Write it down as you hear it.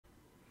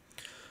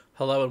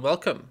Hello and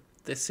welcome.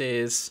 This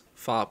is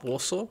Farb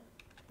Warsaw.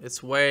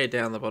 It's way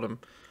down the bottom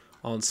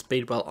on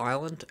Speedwell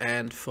Island,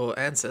 and for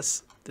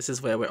ANSYS, this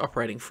is where we're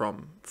operating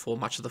from for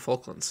much of the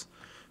Falklands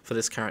for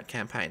this current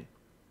campaign.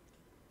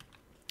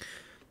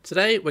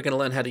 Today we're going to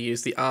learn how to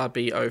use the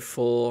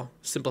RB-04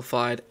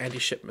 simplified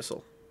anti-ship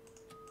missile.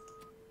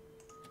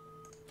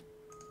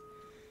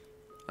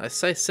 I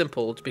say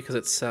simple because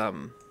it's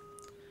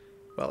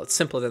it's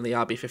simpler than the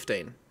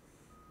RB-15.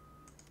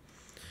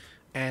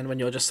 And when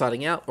you're just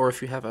starting out, or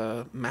if you have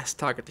a mass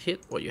target to hit,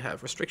 or you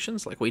have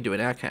restrictions, like we do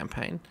in our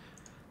campaign,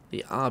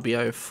 the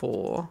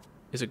RB-04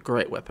 is a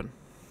great weapon.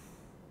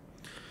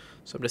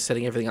 So I'm just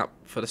setting everything up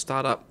for the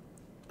startup,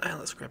 and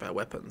let's grab our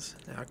weapons.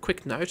 Now, a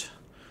quick note,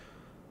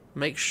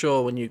 make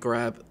sure when you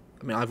grab,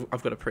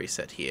 I've got a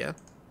preset here,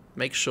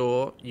 make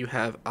sure you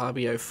have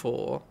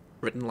RB-04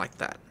 written like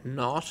that,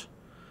 not,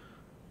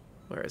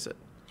 where is it?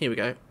 Here we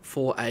go,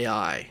 for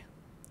AI,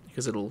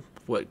 because it'll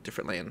work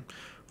differently and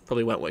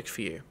probably won't work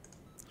for you.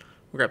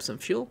 We'll grab some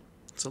fuel.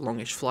 It's a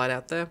longish flight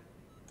out there.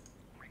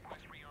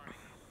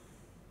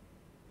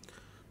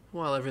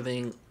 While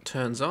everything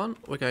turns on,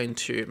 we're going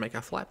to make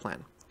our flight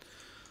plan.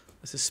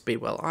 This is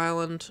Speedwell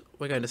Island.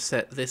 We're going to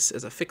set this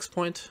as a fixed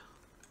point.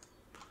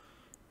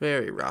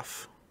 Very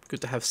rough.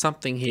 Good to have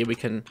something here we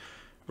can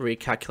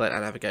recalculate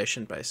our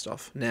navigation based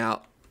off.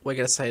 Now, we're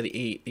going to say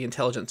the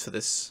intelligence for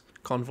this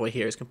convoy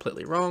here is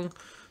completely wrong,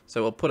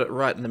 so we'll put it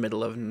right in the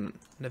middle of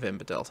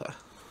November Delta.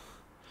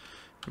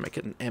 Make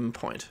it an M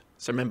point.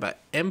 So remember,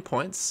 M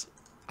points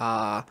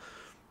are,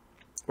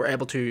 we're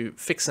able to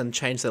fix and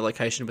change their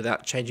location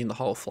without changing the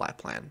whole flight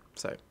plan.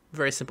 So,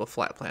 very simple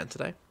flight plan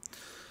today.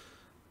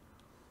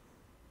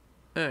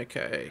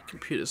 Okay,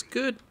 computer's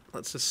good.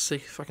 Let's just see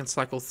if I can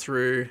cycle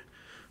through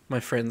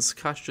my friend's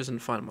cartridges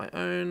and find my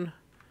own.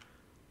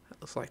 That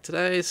looks like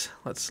today's.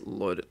 Let's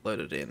load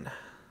it in.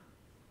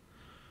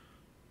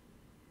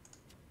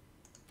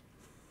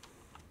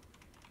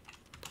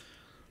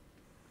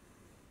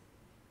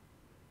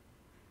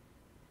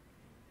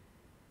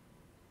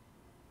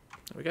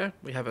 There we go,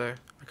 we have a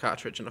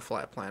cartridge and a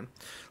flight plan.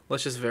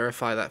 Let's just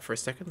verify that for a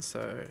second.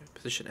 So,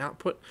 position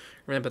output.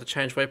 Remember to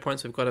change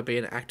waypoints, we've got to be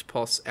an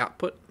ACTPOS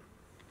output.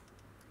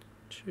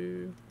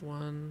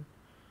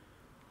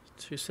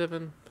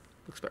 2127,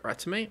 looks about right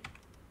to me.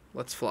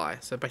 Let's fly.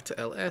 So back to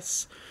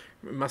LS.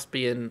 It must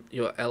be in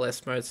your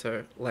LS mode,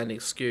 so landing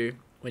skew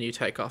when you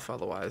take off,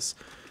 otherwise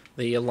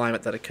the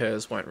alignment that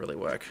occurs won't really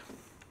work.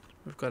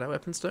 We've got our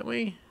weapons, don't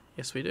we?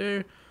 Yes we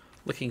do.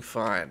 Looking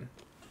fine.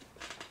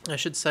 I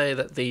should say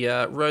that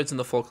the roads in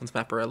the Falklands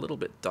map are a little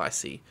bit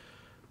dicey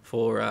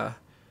for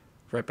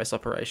road-based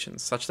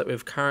operations, such that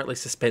we've currently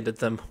suspended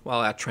them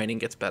while our training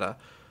gets better.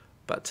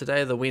 But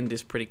today the wind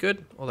is pretty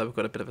good, although we've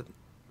got a bit of a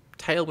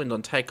tailwind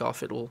on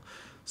takeoff. It'll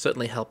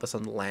certainly help us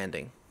on the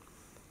landing.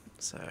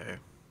 So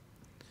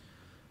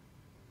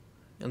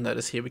you'll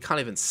notice here we can't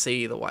even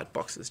see the white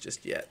boxes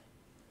just yet.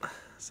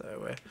 So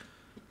we're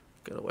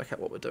going to work out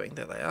what we're doing.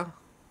 There they are.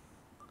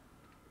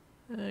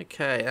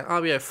 Okay,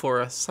 our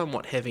RB-04 are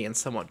somewhat heavy and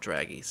somewhat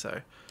draggy,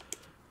 so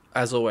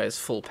as always,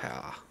 full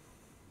power.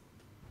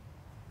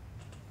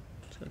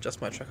 Just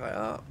adjust my track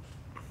IR.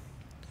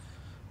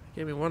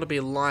 Again, we want to be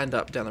lined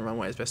up down the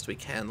runway as best we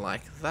can,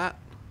 like that.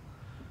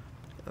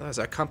 Otherwise,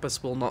 our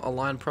compass will not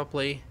align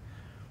properly.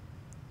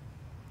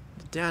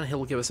 The downhill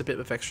will give us a bit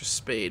of extra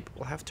speed, but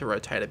we'll have to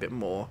rotate a bit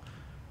more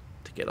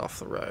to get off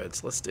the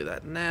roads. Let's do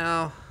that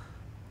now.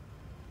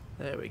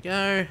 There we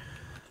go.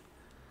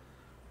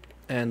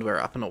 And we're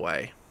up and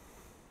away.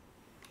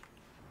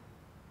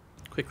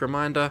 Quick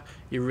reminder,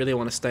 you really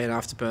want to stay in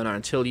afterburner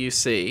until you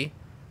see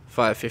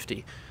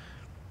 550.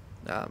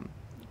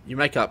 You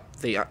make up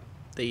the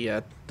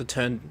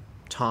turn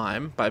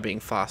time by being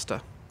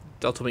faster.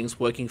 Delta Wing's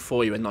working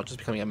for you and not just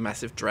becoming a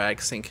massive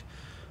drag sink.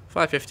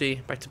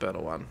 550, back to burner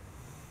 1.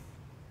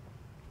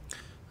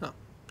 Oh.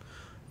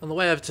 On the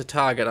way over to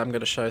target, I'm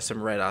going to show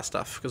some radar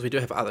stuff, because we do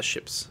have other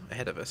ships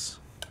ahead of us.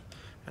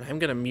 And I'm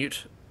going to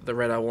mute the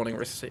radar warning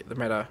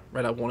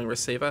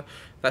receiver.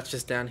 That's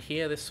just down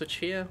here, this switch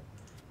here.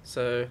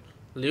 So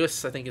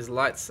Lewis, I think, is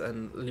lights,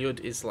 and Lyud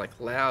is like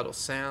loud or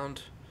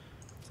sound.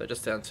 So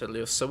just down to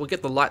Lewis. So we'll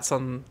get the lights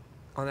on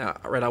our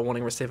radar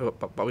warning receiver,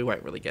 but we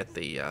won't really get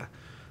the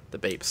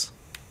beeps.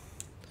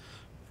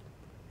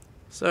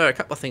 So a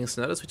couple of things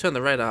to notice. We turn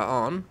the radar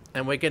on,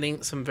 and we're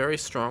getting some very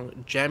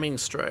strong jamming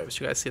strobes.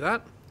 You guys see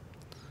that?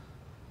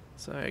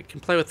 So you can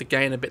play with the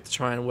gain a bit to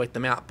try and work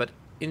them out, but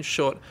in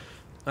short,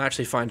 I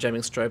actually find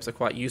jamming strobes are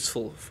quite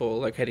useful for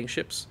locating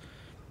ships.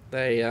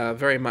 They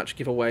very much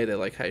give away their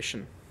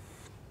location.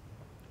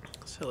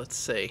 So let's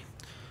see.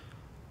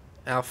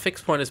 Our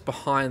fixed point is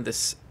behind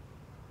this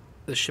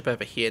ship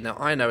over here. Now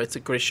I know it's a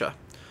Grisha.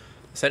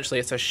 Essentially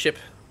it's a ship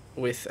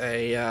with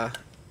a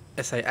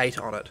SA-8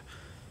 on it.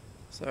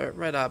 So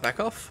radar back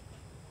off.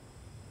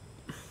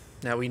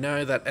 Now we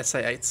know that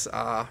SA-8s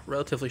are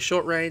relatively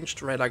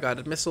short-ranged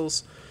radar-guided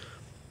missiles.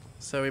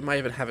 So we may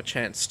even have a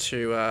chance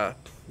to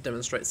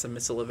demonstrate some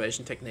missile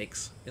evasion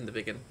techniques in the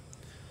Viggen.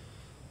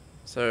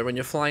 So when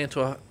you're flying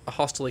into a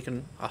hostile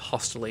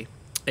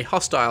a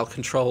hostile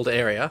controlled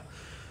area,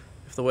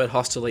 if the word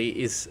hostile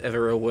is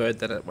ever a word,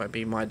 then it won't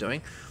be my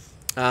doing.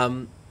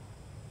 Having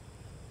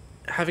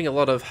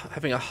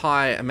a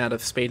high amount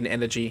of speed and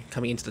energy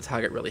coming into the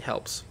target really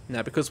helps.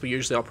 Now, because we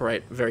usually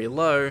operate very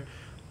low,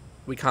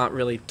 we can't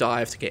really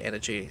dive to get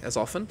energy as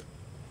often.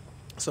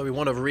 So we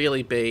want to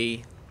really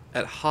be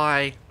at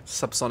high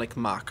subsonic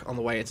Mach on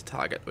the way into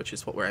target, which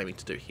is what we're aiming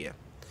to do here.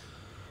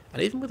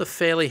 And even with a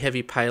fairly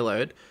heavy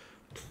payload,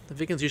 the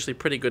Viggen's usually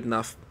pretty good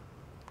enough,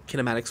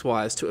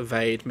 kinematics-wise, to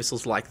evade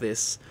missiles like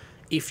this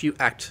if you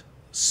act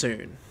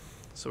soon.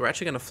 So we're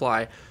actually going to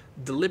fly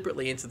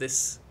deliberately into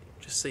this.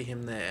 Just see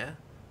him there,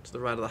 to the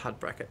right of the HUD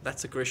bracket.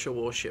 That's a Grisha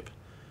warship.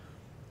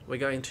 We're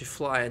going to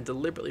fly and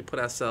deliberately put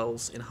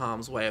ourselves in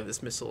harm's way of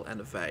this missile and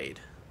evade.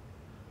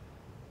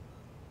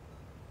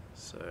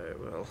 So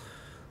we'll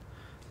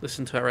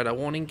listen to our radar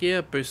warning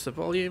gear, boost the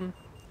volume.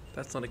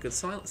 That's not a good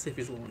sign. Let's see if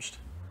he's launched.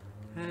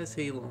 Has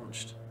he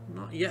launched?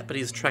 Not yet, but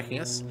he's tracking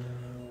us.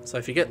 So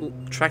if you get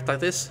tracked like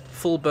this,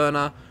 full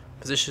burner,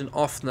 position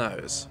off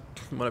nose.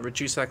 We want to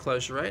reduce our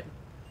closure rate,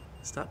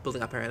 start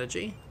building up our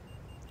energy,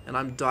 and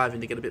I'm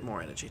diving to get a bit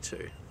more energy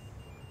too.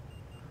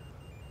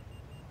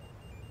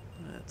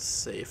 Let's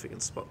see if we can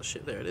spot the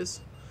ship. There it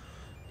is.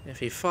 If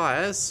he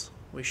fires,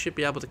 we should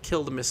be able to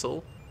kill the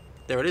missile.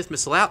 There it is,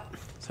 missile out.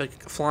 So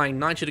flying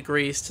 90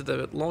 degrees to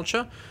the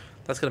launcher.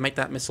 That's going to make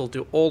that missile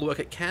do all the work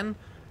it can.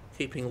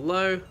 Keeping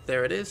low,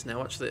 there it is. Now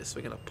watch this.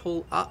 We're going to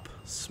pull up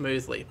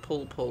smoothly.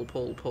 Pull, pull,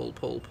 pull, pull,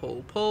 pull,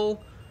 pull,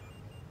 pull.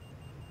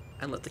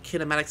 And let the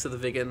kinematics of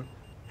the Viggen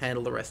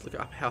handle the rest. Look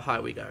up how high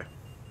we go.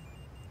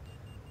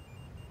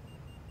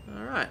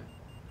 Alright.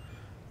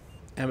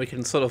 And we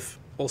can sort of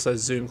also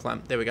zoom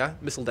climb. There we go.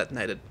 Missile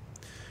detonated.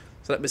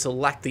 So that missile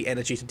lacked the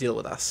energy to deal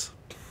with us.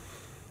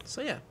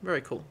 So yeah,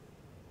 very cool.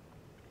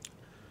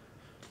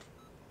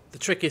 The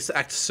trick is to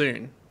act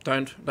soon.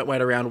 Don't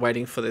wait around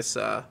waiting for this,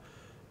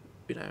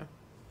 you know,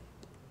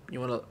 you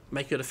want to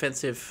make your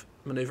defensive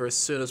maneuver as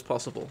soon as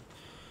possible.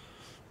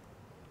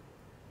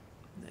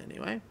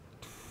 Anyway,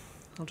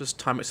 I'll just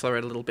time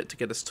accelerate a little bit to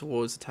get us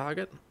towards the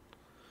target.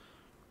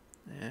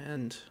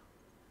 And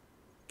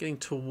getting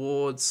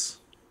towards...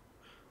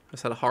 I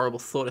just had a horrible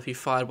thought. If he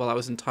fired while I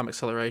was in time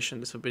acceleration,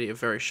 this would be a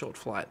very short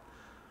flight.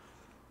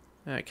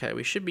 Okay,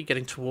 we should be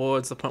getting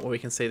towards the point where we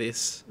can see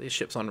these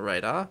ships on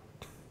radar.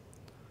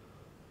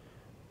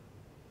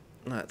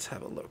 Let's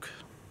have a look.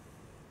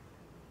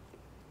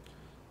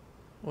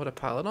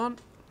 Autopilot on.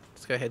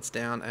 Let's go heads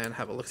down and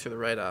have a look through the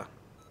radar.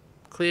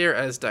 Clear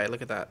as day,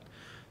 look at that.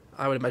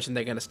 I would imagine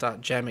they're going to start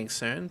jamming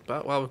soon,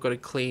 but while we've got a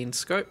clean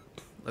scope,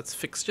 let's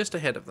fix just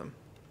ahead of them.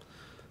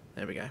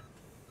 There we go.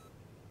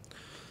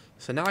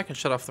 So now I can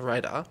shut off the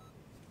radar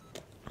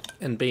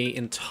and be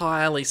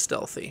entirely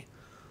stealthy.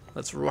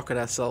 Let's rocket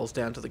ourselves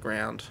down to the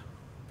ground.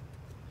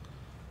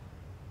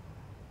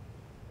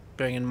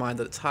 Bearing in mind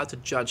that it's hard to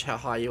judge how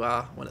high you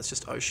are when it's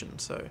just ocean,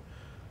 so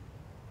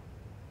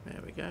there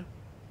we go.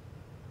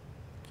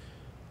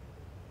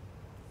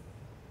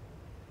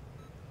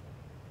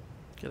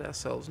 Get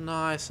ourselves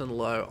nice and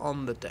low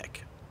on the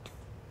deck.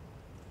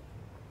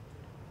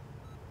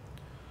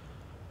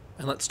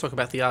 And let's talk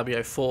about the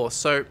RBO-4.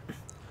 So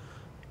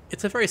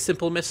it's a very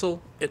simple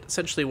missile. It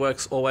essentially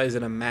works always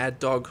in a mad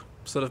dog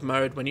sort of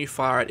mode. When you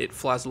fire it, it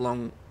flies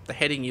along the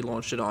heading you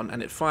launched it on,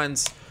 and it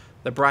finds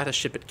the brightest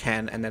ship it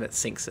can, and then it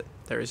sinks it.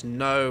 There is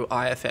no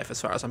IFF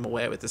as far as I'm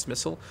aware with this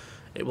missile.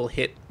 It will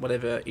hit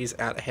whatever is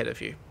out ahead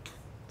of you.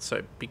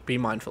 So be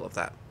mindful of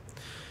that.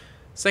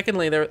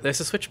 Secondly, there's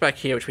a switch back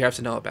here which we have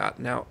to know about.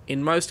 Now,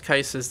 in most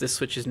cases, this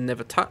switch is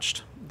never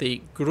touched.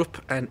 The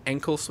group and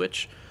ankle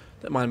switch,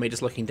 don't mind me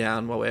just looking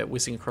down while we're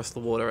whizzing across the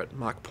water at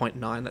Mach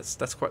 0.9,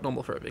 that's quite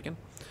normal for a Viggen.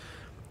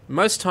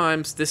 Most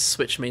times, this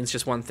switch means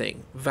just one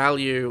thing,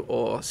 value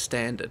or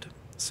standard.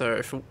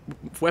 So for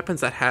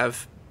weapons that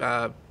have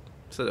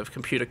sort of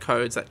computer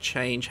codes that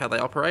change how they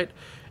operate,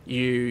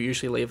 you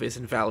usually leave this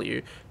in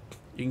value.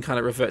 You can kind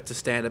of revert to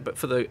standard, but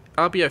for the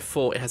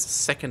RBO-4, it has a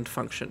second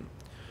function.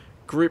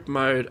 Group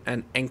mode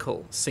and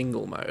ankle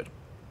single mode.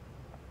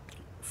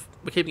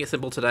 We're keeping it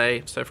simple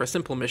today, so for a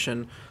simple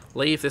mission,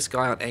 leave this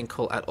guy on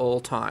ankle at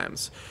all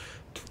times.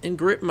 In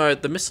group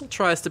mode, the missile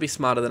tries to be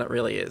smarter than it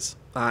really is,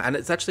 and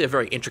it's actually a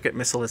very intricate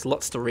missile. There's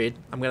lots to read.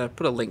 I'm going to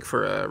put a link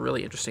for a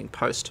really interesting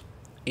post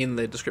in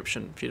the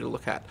description for you to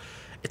look at.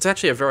 It's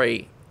actually a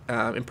very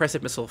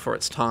impressive missile for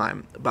its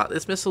time, but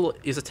this missile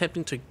is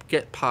attempting to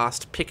get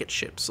past picket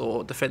ships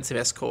or defensive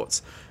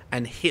escorts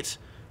and hit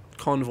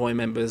convoy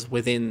members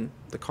within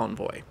the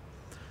convoy.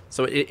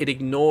 So it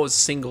ignores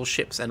single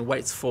ships and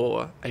waits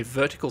for a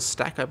vertical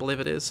stack, I believe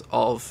it is,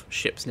 of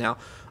ships. Now,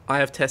 I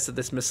have tested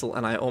this missile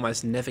and I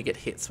almost never get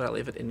hit, so I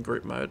leave it in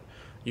group mode.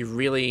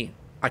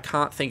 I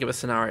can't think of a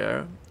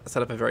scenario,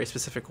 set up a very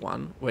specific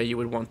one, where you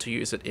would want to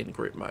use it in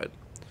group mode.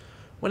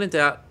 When in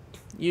doubt,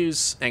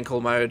 use ankle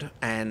mode,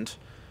 and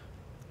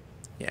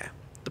yeah.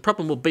 The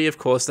problem will be, of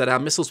course, that our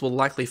missiles will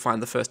likely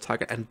find the first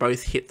target and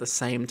both hit the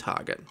same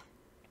target,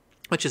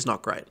 which is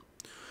not great.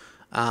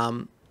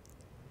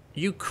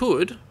 You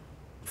could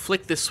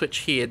flick this switch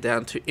here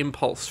down to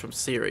impulse from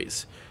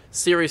series.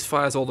 series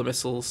fires all the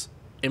missiles,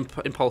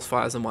 impulse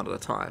fires them one at a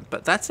time.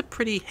 But that's a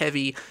pretty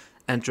heavy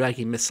and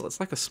draggy missile. It's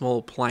like a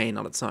small plane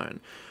on its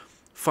own.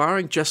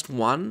 Firing just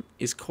one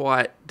is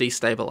quite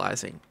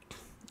destabilizing.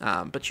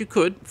 But you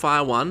could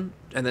fire one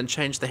and then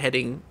change the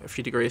heading a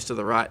few degrees to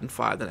the right and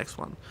fire the next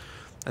one.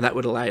 And that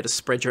would allow you to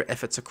spread your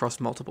efforts across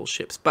multiple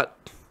ships. But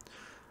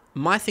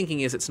my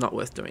thinking is it's not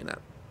worth doing that.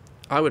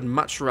 I would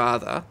much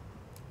rather...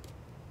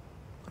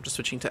 I'm just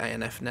switching to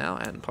ANF now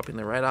and popping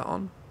the radar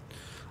on.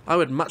 I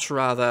would much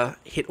rather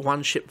hit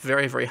one ship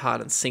very, very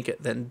hard and sink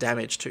it than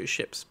damage two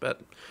ships.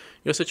 But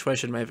your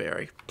situation may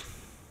vary.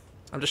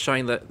 I'm just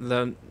showing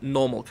the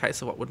normal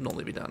case of what would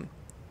normally be done.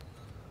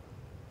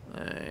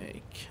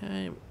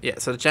 Okay. Yeah,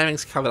 so the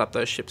jamming's covered up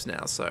those ships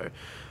now. So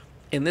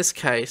in this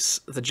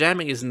case, the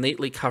jamming is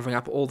neatly covering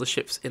up all the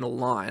ships in a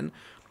line.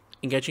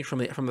 Engaging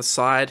from the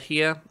side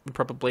here would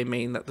probably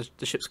mean that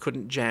the ships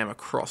couldn't jam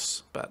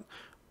across, but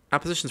our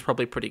position's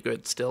probably pretty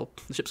good still.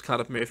 The ships can't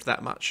have moved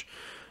that much.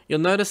 You'll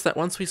notice that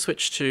once we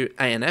switch to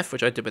ANF,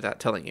 which I did without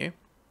telling you,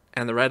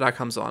 and the radar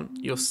comes on,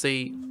 you'll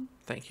see...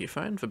 Thank you,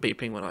 phone, for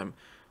beeping when I'm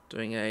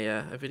doing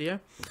a video.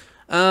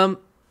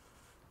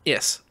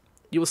 Yes,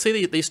 you will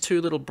see these two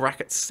little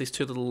brackets, these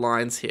two little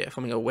lines here,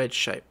 forming a wedge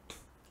shape.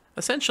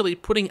 Essentially,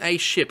 putting a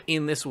ship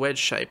in this wedge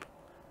shape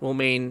will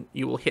mean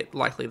you will hit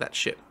likely that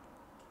ship.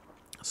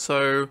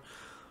 So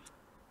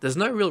there's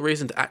no real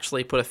reason to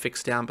actually put a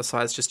fix down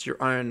besides just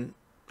your own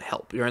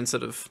help, your own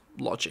sort of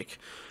logic.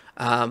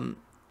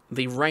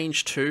 The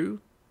range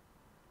 2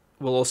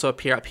 will also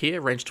appear up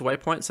here, range to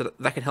waypoint, so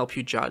that can help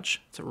you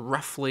judge. It's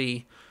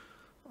roughly,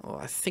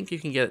 I think you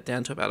can get it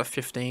down to about a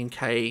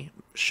 15k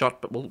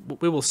shot,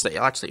 but we will see.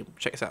 I'll actually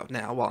check this out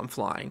now while I'm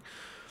flying.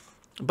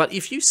 But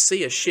if you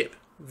see a ship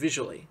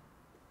visually,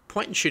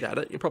 point and shoot at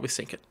it, you'll probably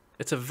sink it.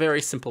 It's a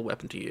very simple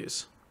weapon to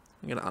use.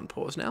 I'm going to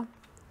unpause now.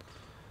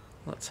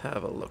 Let's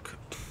have a look.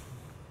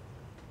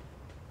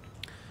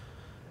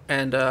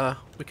 And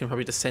we can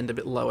probably descend a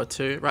bit lower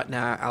too. Right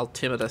now, our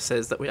altimeter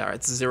says that we are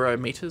at 0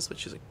 meters,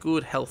 which is a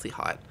good, healthy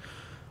height.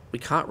 We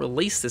can't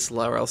release this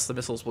low, or else the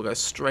missiles will go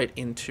straight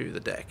into the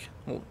deck.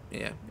 Well,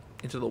 yeah,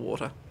 into the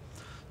water.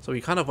 So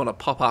we kind of want to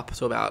pop up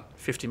to about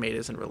 50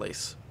 meters and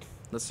release.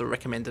 That's the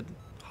recommended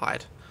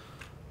height.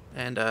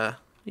 And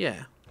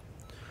yeah.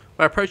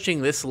 By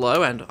approaching this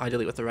low, and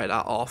ideally with the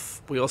radar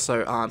off, we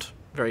also aren't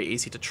very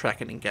easy to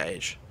track and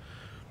engage.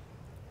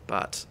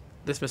 But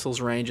this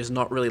missile's range is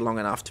not really long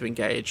enough to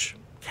engage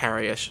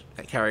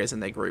carriers in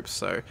their groups,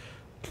 so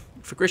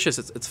for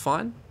Grishas it's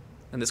fine,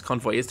 and this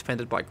convoy is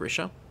defended by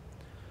Grisha.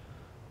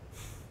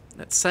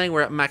 It's saying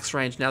we're at max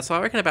range now, so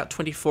I reckon about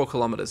 24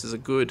 kilometers is a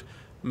good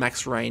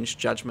max range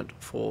judgment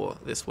for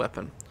this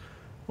weapon.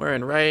 We're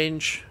in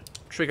range,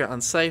 trigger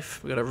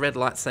unsafe, we've got a red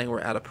light saying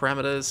we're out of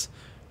parameters,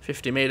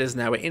 50 meters,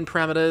 now we're in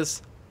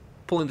parameters,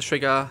 pulling the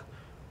trigger,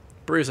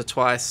 bruiser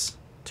twice,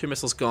 2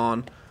 missiles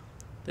gone,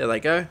 there they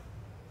go.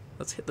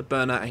 Let's hit the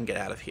burner and get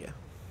out of here.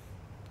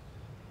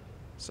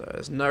 So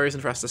there's no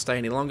reason for us to stay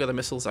any longer. The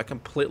missiles are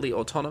completely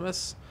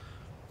autonomous.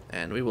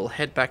 And we will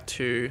head back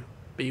to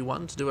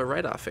B1 to do a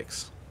radar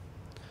fix.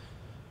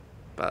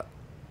 But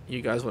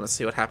you guys want to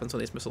see what happens when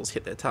these missiles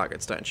hit their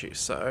targets, don't you?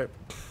 So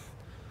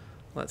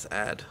let's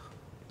add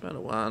burner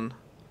 1,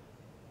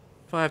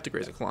 5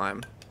 degrees of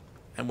climb,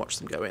 and watch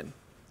them go in.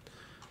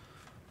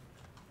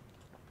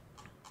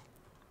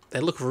 They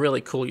look really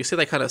cool. You see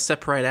they kind of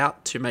separate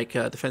out to make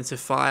defensive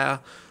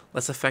fire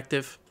less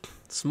effective.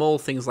 Small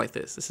things like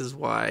this. This is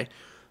why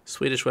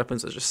Swedish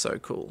weapons are just so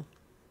cool.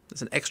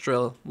 There's an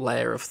extra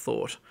layer of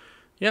thought.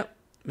 Yep,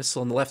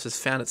 missile on the left has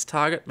found its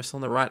target. Missile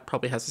on the right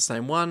probably has the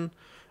same one.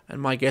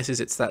 And my guess is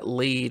it's that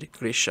lead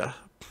Grisha.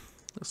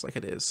 Looks like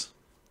it is.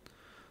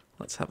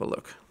 Let's have a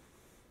look.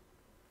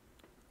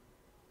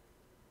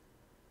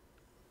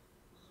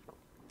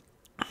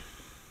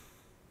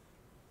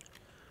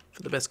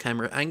 For the best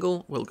camera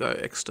angle, we'll go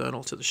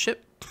external to the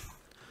ship.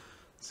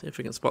 See if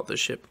we can spot the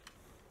ship.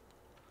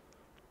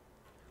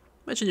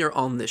 Imagine you're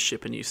on this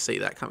ship and you see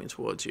that coming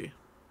towards you.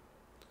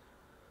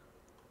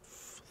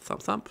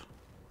 Thump thump.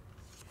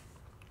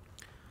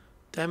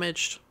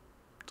 Damaged.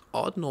 It's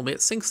odd, normally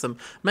it sinks them.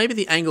 Maybe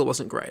the angle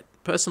wasn't great.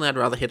 Personally, I'd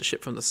rather hit a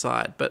ship from the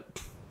side,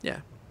 but yeah.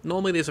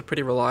 Normally these are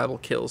pretty reliable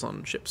kills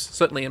on ships.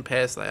 Certainly in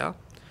pairs they are.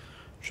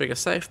 Trigger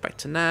safe, back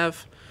to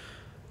nav.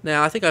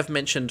 Now, I think I've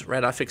mentioned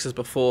radar fixes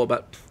before,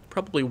 but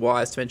probably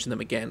wise to mention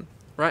them again.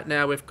 Right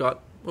now we've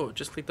got,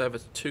 just clicked over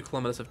 2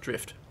 kilometers of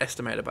drift,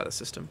 estimated by the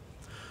system.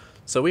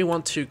 So we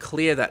want to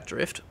clear that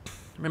drift.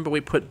 Remember we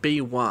put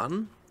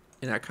B1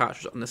 in our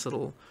cartridge on this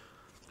little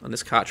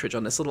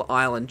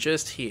island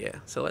just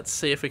here. So let's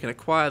see if we can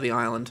acquire the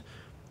island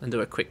and do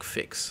a quick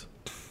fix.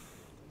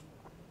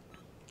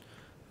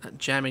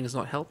 Jamming is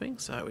not helping,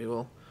 so we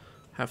will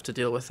have to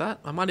deal with that.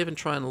 I might even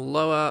try and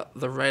lower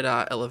the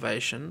radar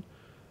elevation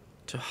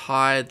to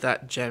hide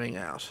that jamming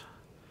out.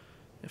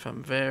 If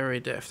I'm very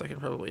deft, I can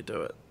probably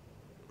do it.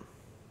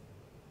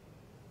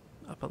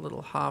 Up a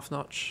little half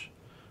notch.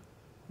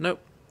 Nope.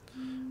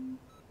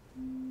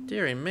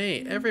 Dearie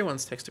me,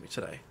 everyone's texted me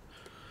today.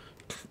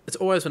 It's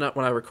always when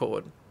I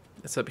record.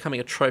 It's becoming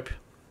a trope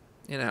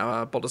in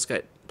our Baldur's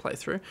Gate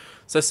playthrough.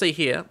 So see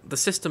here, the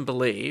system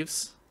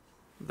believes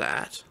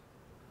that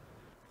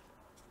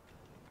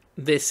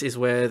this is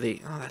where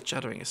the... Oh, that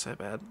juddering is so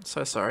bad.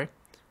 So sorry.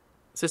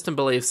 System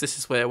believes this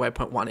is where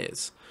waypoint 1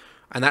 is.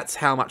 And that's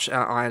how much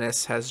our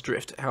INS has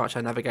drifted, how much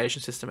our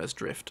navigation system has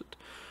drifted.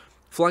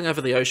 Flying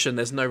over the ocean,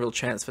 there's no real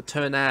chance for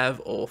turn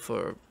nav or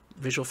for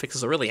visual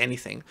fixes or really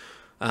anything.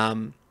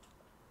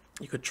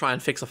 You could try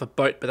and fix off a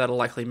boat, but that'll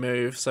likely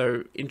move.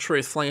 So in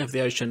truth, flying over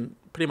the ocean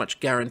pretty much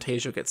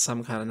guarantees you'll get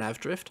some kind of nav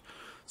drift.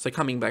 So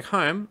coming back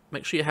home,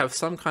 make sure you have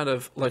some kind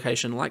of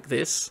location like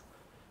this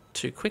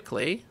to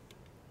quickly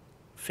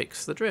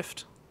fix the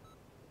drift.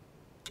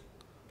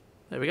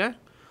 There we go.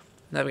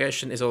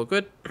 Navigation is all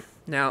good.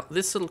 Now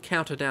this little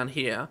counter down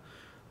here,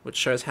 which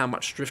shows how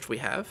much drift we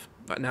have,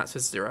 right now it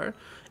says 0,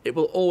 it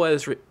will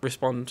always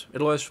respond,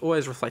 it'll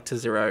always reflect to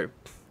 0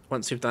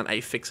 once you've done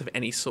a fix of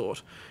any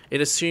sort. It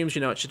assumes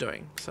you know what you're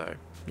doing, so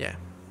yeah.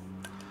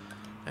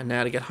 And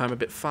now to get home a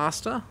bit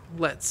faster,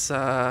 let's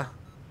go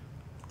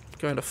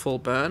into full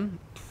burn.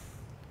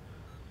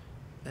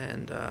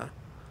 And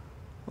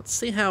let's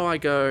see how I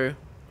go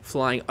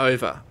flying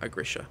over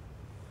Agrisha.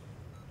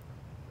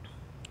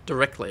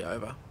 Directly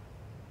over.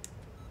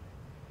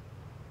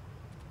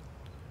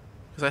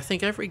 Because I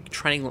think every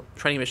training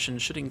mission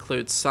should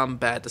include some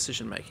bad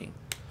decision making.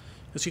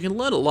 Because you can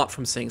learn a lot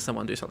from seeing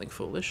someone do something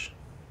foolish.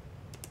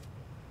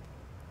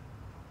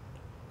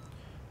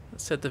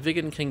 It said the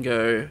Viggen can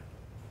go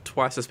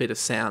twice the speed of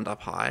sound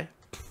up high.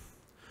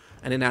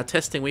 And in our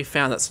testing we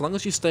found that so long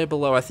as you stay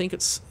below, I think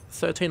it's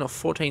 13 or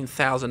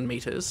 14,000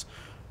 meters,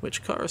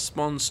 which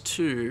corresponds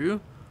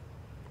to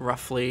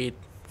roughly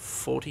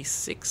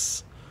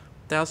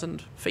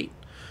 46,000 feet.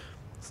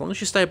 As long as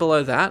you stay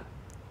below that,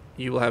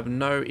 you will have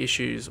no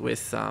issues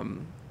with the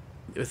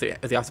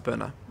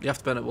afterburner. The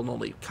afterburner will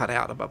normally cut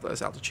out above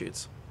those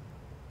altitudes.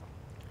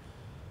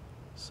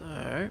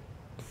 So,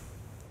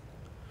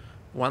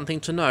 one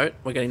thing to note,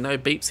 we're getting no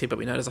beeps here, but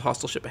we know there's a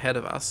hostile ship ahead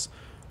of us.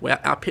 Where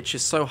our pitch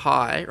is so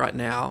high right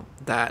now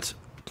that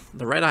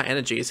the radar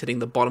energy is hitting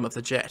the bottom of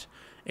the jet.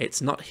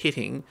 It's not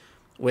hitting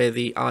where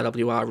the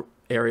RWR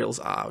aerials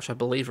are, which I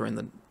believe are in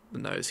the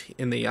nose,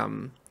 in the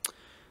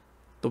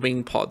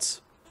wing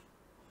pods.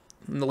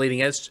 On the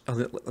leading edge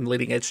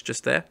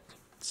just there.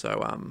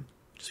 So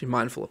just be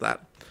mindful of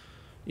that.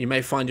 You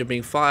may find you're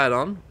being fired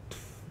on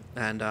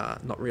and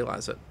not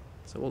realize it.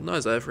 So we'll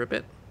nose over a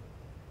bit.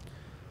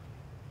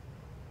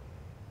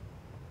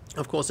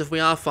 Of course, if we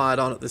are fired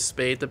on at this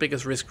speed, the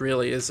biggest risk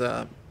really is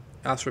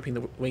us ripping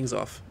the wings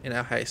off in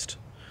our haste.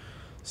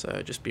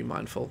 So just be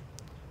mindful.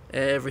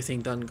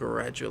 Everything done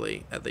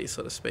gradually at these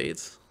sort of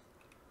speeds.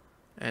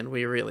 And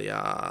we really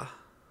are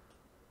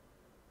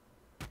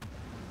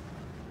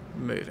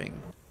moving.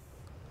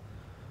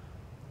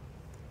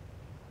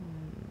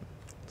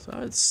 So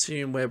I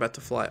assume we're about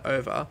to fly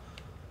over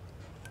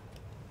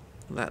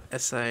that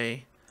SA.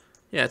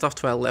 Yeah, it's off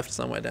to our left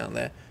somewhere down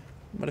there.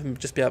 Might even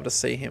just be able to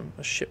see him,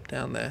 a ship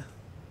down there.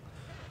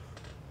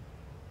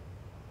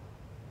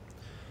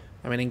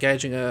 I mean,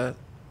 engaging an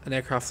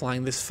aircraft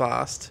flying this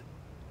fast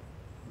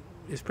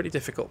is pretty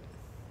difficult.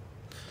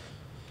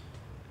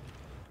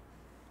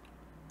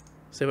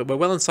 So we're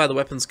well inside the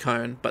weapons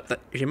cone,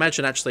 but if you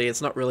imagine actually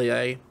it's not really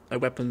a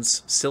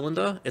weapons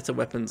cylinder, it's a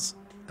weapons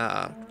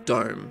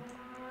dome.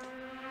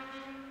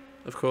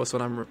 Of course,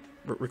 when I'm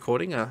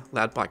recording, a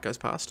loud bike goes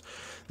past.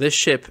 This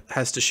ship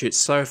has to shoot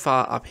so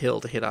far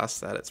uphill to hit us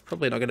that it's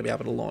probably not going to be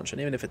able to launch,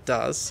 and even if it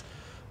does,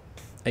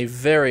 a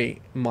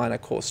very minor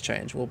course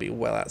change will be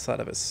well outside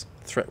of its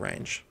threat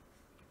range.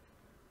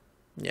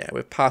 Yeah,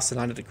 we're past the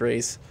 90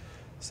 degrees,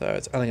 so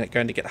it's only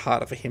going to get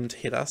harder for him to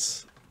hit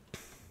us.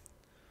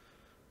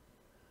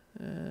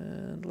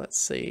 And let's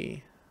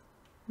see.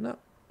 No.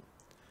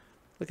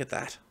 Look at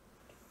that.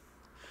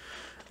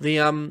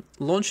 The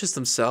launches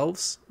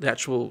themselves, the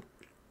actual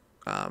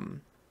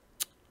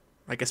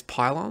I guess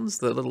pylons,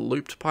 the little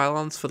looped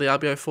pylons for the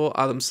RB04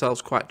 are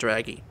themselves quite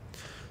draggy.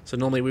 So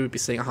normally we would be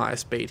seeing a higher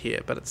speed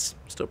here, but it's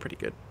still pretty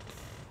good.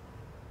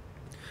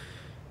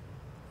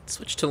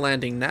 Switch to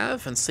landing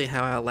nav and see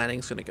how our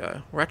landing's going to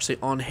go. We're actually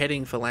on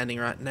heading for landing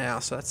right now,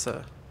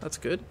 so that's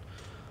good.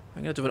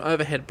 I'm going to do an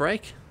overhead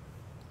brake.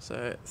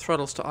 So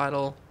throttles to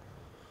idle.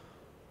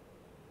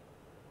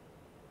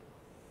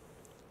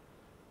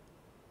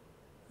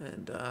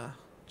 And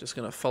just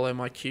going to follow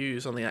my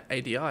cues on the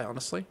ADI,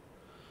 honestly.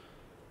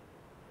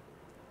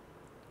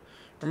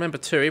 Remember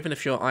too, even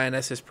if your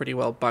INS is pretty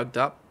well bugged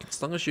up,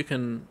 as long as you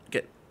can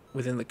get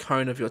within the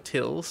cone of your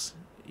tills,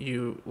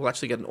 you will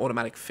actually get an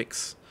automatic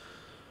fix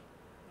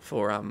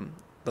for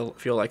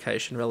your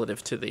location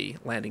relative to the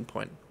landing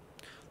point.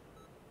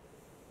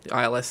 The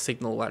ILS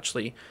signal will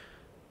actually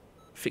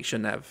fix your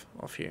nav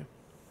off you.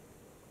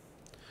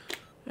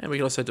 And we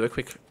can also do a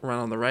quick run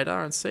on the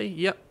radar and see,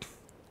 yep,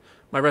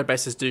 my red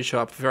bases do show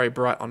up very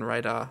bright on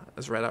radar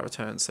as radar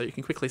returns, so you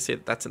can quickly see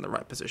that that's in the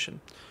right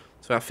position.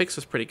 So our fix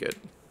was pretty good.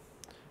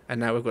 And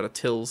now we've got a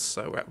tills,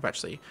 so we've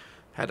actually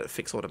had it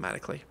fix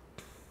automatically.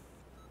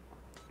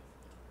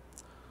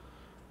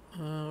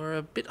 We're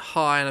a bit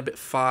high and a bit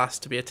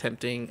fast to be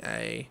attempting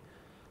a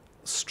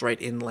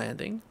straight in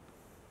landing.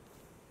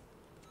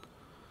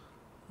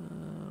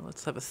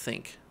 Let's have a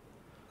think.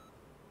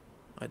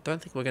 I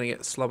don't think we're going to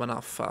get slow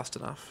enough, fast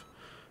enough.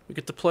 We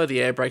could deploy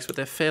the air brakes, but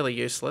they're fairly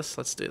useless.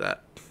 Let's do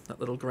that. That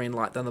little green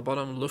light down the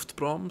bottom,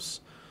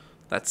 Luftbroms.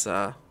 That's,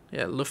 yeah,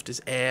 Luft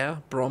is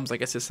air. Broms, I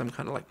guess, is some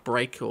kind of like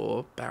brake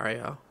or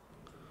barrier.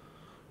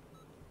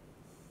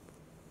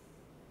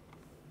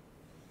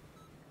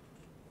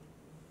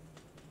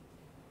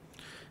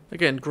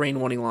 Again, green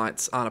warning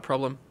lights aren't a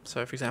problem.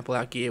 So, for example,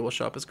 our gear will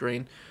show up as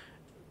green.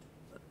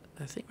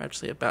 I think we're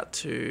actually about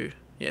to...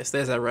 Yes,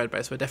 there's our road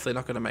base. We're definitely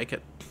not going to make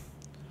it.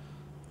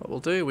 What we'll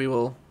do, we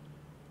will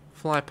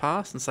fly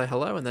past and say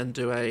hello and then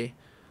do a...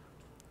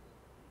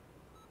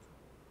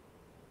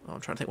 Oh,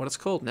 I'm trying to think what it's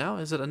called now.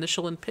 Is it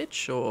initial and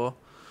pitch or...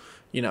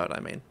 You know what I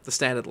mean. The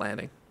standard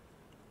landing.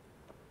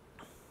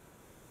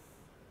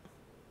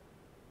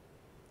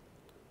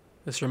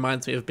 This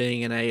reminds me of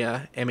being in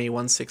a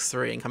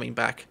ME-163 and coming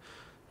back.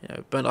 You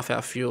know, burn off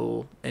our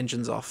fuel,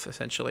 engines off,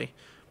 essentially.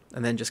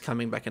 And then just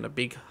coming back in a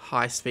big,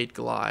 high-speed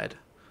glide.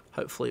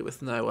 Hopefully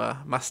with no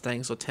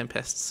Mustangs or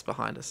Tempests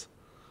behind us.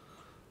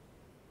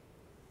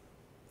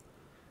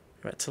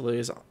 Right,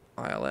 Toulouse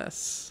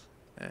ILS.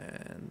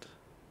 And...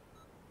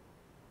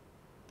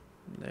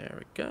 there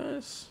it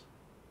goes.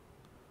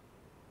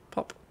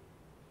 Pop.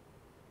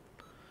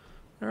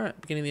 Alright,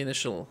 beginning the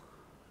initial...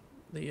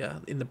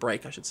 in the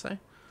brake, I should say.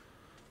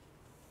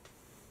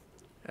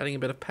 Adding a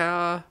bit of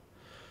power.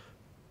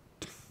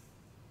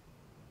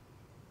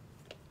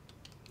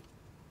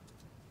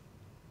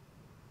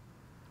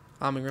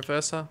 Arming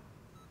reverser.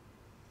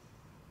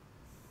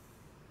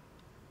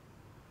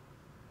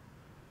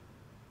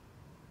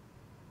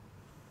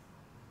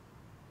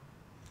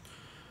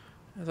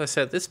 As I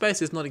said, this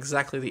base is not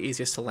exactly the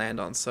easiest to land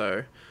on,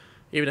 so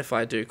even if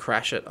I do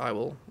crash it, I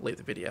will leave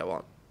the video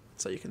on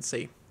so you can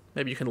see.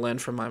 Maybe you can learn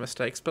from my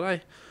mistakes,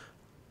 but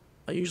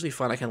I usually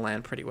find I can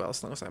land pretty well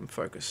as long as I'm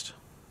focused.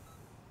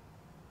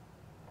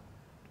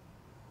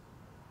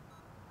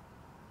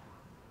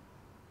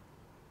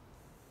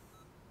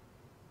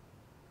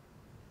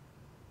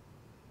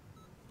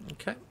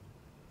 Okay.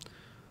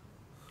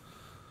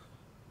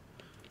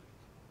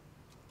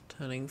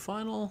 Turning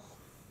final.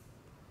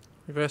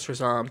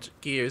 Reverser armed,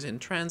 gears in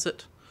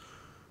transit.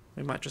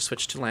 We might just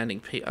switch to landing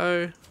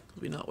PO.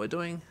 We know what we're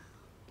doing,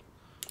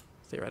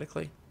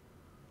 theoretically.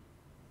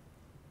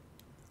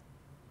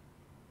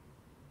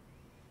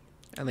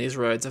 And these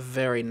roads are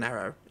very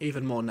narrow,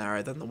 even more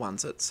narrow than the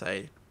ones at,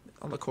 say,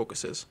 on the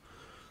Caucasus.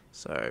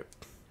 So,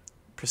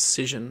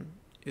 precision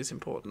is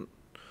important.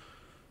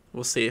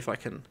 We'll see if I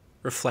can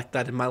reflect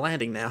that in my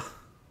landing now.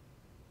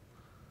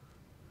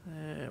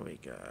 There we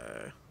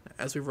go.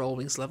 As we roll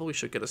wings level, we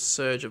should get a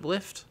surge of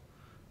lift.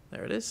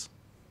 There it is.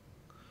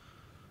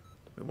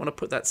 We want to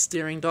put that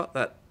steering dot,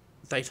 that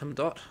datum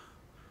dot,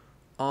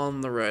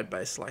 on the road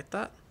base like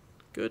that.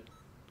 Good.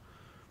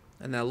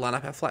 And now line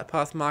up our flight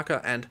path marker,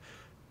 and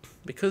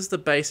because the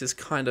base is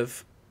kind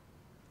of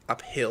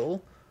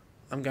uphill,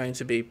 I'm going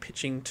to be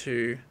pitching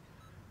to...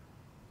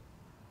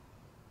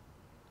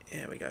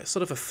 There we go.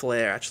 Sort of a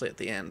flare, actually, at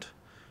the end.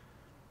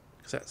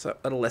 So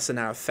that'll lessen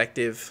our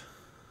effective.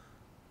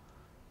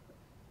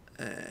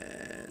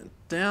 And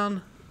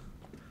down.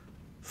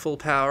 Full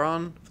power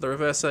on for the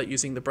reverser,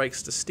 using the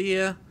brakes to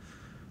steer.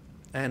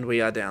 And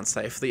we are down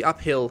safe. The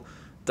uphill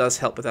does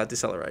help with our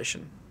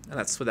deceleration. And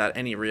that's without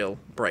any real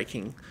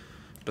braking,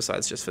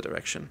 besides just for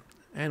direction.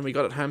 And we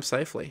got it home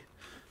safely.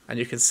 And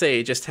you can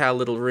see just how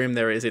little room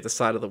there is either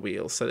side of the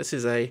wheel. So this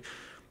is a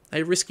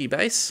risky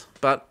base,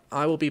 but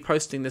I will be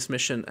posting this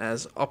mission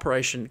as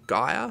Operation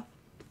Gaia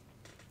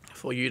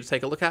for you to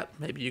take a look at.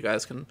 Maybe you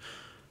guys can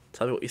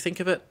tell me what you think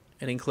of it.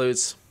 It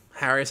includes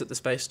Harriers at this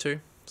base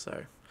too,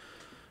 so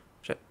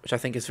which I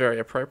think is very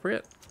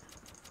appropriate.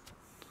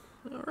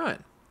 Alright.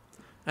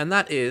 And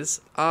that is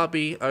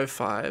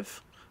RB-05,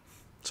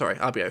 sorry,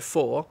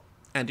 RB-04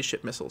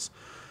 anti-ship missiles.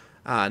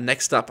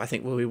 Next up, I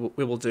think we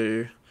will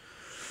do...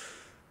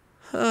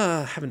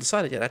 haven't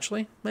decided yet,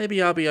 actually. Maybe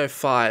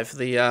RB-05,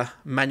 the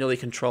manually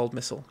controlled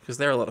missile, because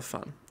they're a lot of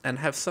fun and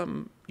have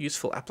some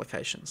useful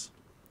applications.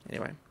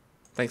 Anyway,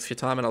 thanks for your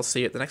time, and I'll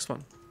see you at the next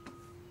one.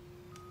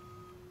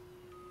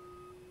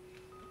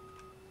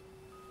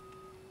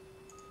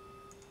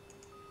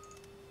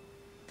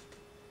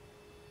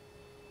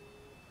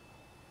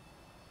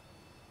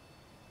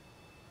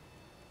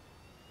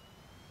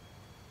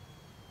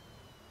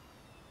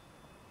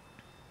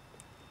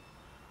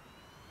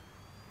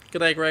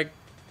 G'day, Greg.